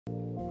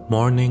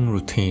Morning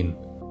routine.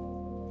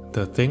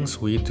 The things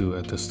we do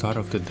at the start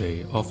of the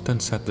day often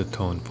set the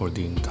tone for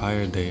the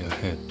entire day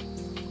ahead.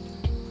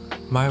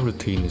 My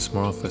routine is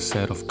more of a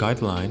set of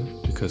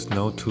guidelines because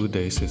no 2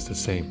 days is the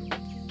same,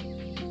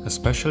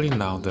 especially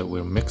now that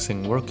we're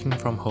mixing working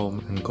from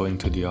home and going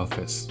to the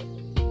office.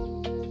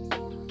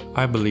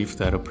 I believe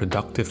that a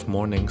productive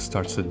morning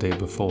starts the day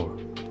before.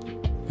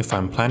 If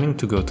I'm planning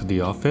to go to the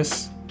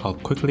office, I'll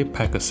quickly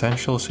pack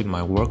essentials in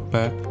my work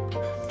bag,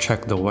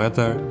 check the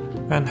weather,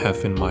 and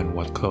have in mind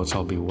what clothes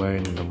I'll be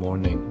wearing in the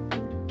morning.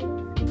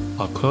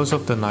 I'll close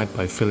off the night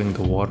by filling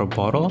the water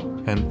bottle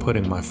and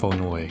putting my phone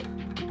away.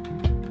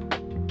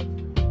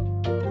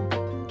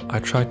 I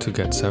try to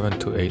get 7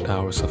 to 8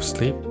 hours of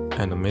sleep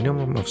and a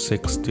minimum of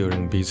 6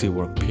 during busy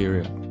work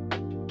period.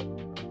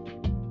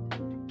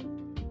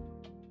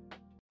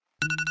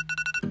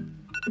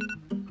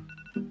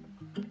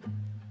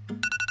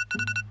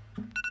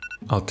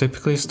 I'll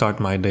typically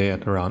start my day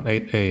at around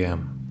 8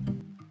 a.m.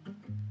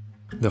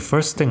 The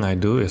first thing I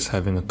do is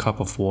having a cup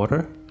of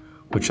water,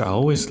 which I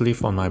always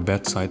leave on my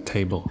bedside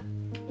table.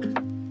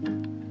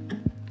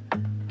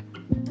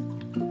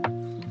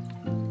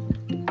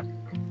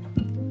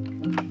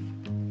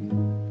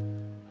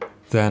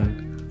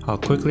 Then, I'll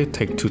quickly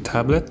take 2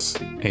 tablets,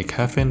 a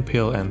caffeine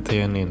pill and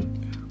theanine,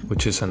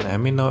 which is an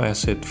amino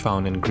acid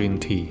found in green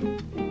tea.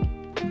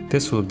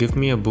 This will give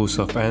me a boost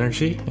of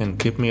energy and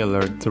keep me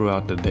alert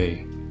throughout the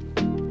day.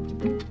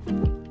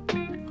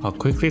 I'll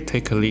quickly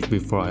take a leak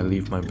before I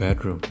leave my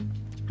bedroom.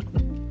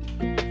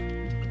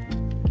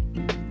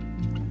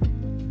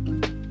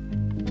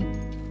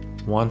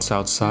 Once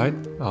outside,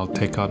 I'll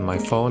take out my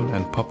phone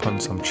and pop on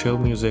some chill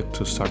music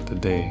to start the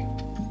day.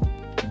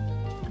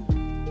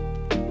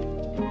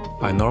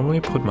 I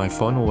normally put my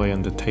phone away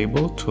on the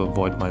table to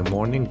avoid my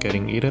morning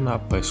getting eaten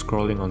up by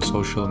scrolling on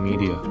social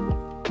media.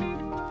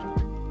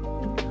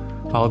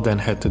 I'll then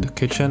head to the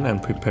kitchen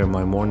and prepare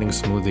my morning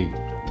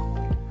smoothie.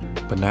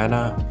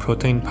 Banana,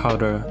 protein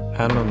powder,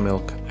 almond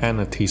milk, and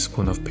a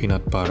teaspoon of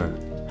peanut butter.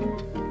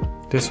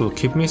 This will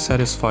keep me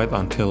satisfied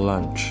until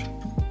lunch.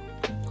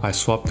 I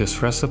swap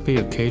this recipe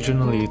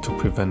occasionally to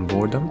prevent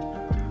boredom: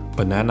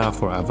 banana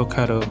for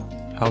avocado,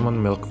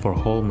 almond milk for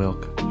whole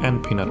milk,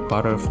 and peanut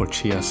butter for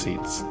chia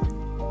seeds.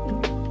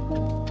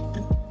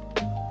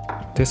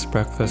 This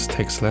breakfast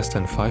takes less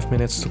than 5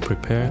 minutes to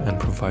prepare and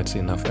provides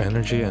enough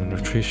energy and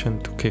nutrition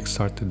to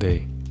kickstart the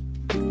day.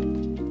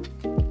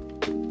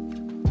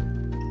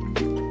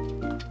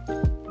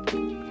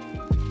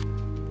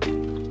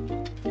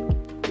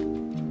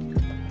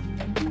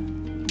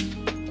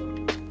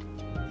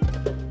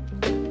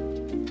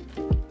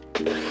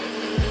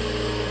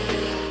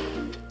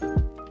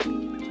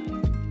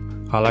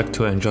 I like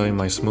to enjoy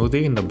my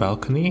smoothie in the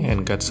balcony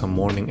and get some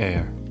morning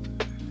air.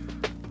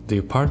 The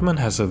apartment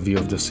has a view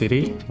of the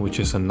city, which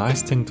is a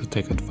nice thing to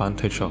take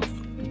advantage of.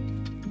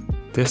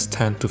 This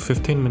 10 to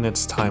 15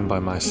 minutes time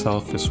by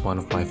myself is one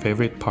of my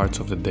favorite parts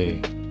of the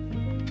day.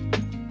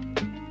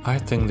 I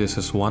think this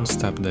is one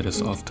step that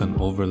is often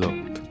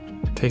overlooked.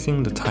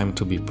 Taking the time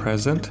to be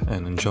present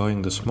and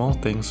enjoying the small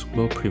things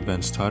will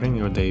prevent starting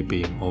your day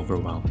being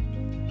overwhelmed.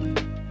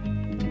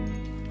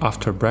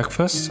 After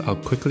breakfast, I'll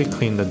quickly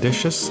clean the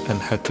dishes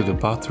and head to the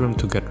bathroom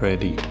to get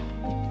ready.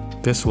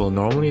 This will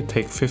normally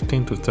take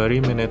 15 to 30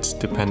 minutes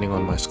depending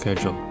on my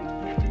schedule.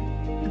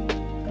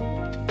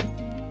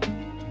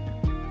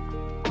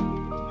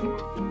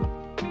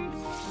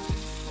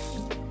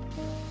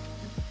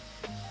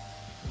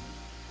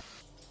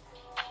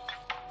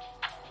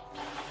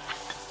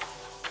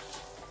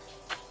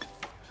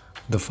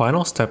 The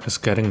final step is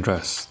getting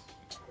dressed.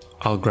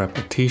 I'll grab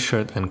a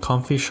t-shirt and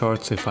comfy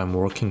shorts if I'm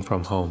working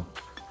from home.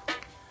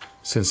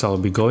 Since I'll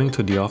be going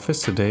to the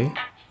office today,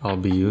 I'll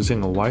be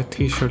using a white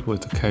t-shirt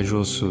with a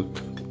casual suit.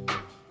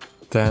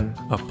 Then,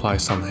 apply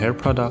some hair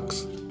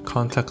products,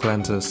 contact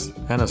lenses,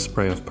 and a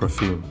spray of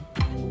perfume.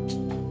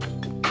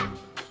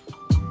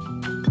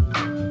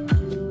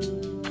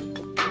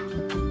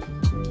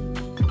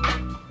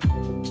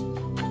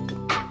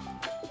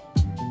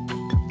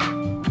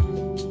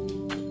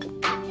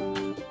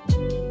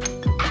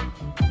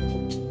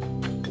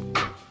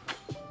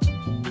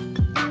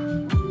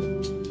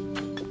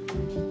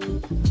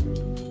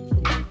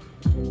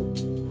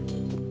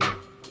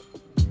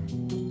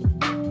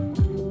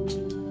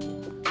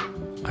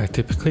 I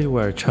typically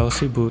wear a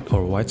Chelsea boot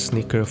or white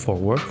sneaker for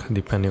work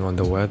depending on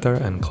the weather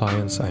and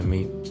clients I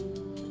meet.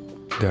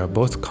 They are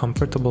both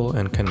comfortable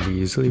and can be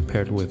easily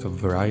paired with a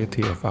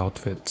variety of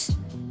outfits.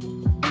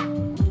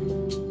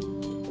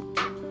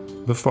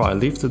 Before I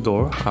leave the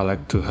door, I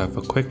like to have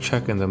a quick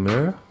check in the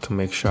mirror to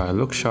make sure I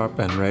look sharp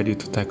and ready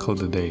to tackle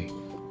the day.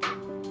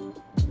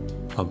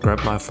 I'll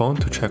grab my phone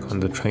to check on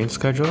the train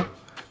schedule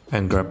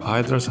and grab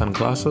either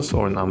sunglasses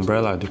or an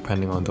umbrella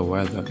depending on the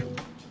weather.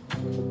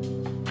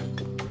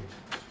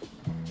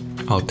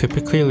 I'll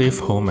typically leave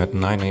home at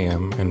 9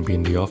 a.m. and be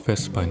in the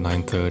office by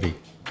 9:30.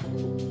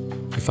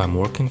 If I'm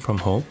working from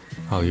home,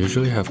 I'll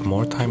usually have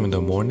more time in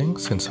the morning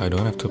since I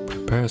don't have to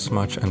prepare as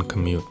much and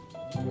commute.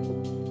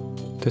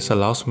 This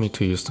allows me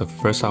to use the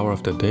first hour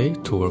of the day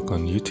to work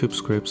on YouTube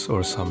scripts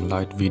or some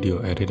light video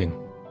editing.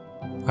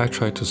 I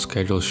try to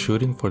schedule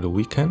shooting for the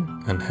weekend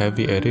and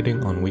heavy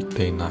editing on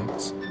weekday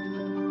nights.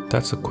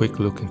 That's a quick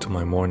look into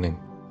my morning.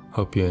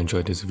 Hope you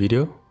enjoyed this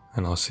video,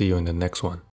 and I'll see you in the next one.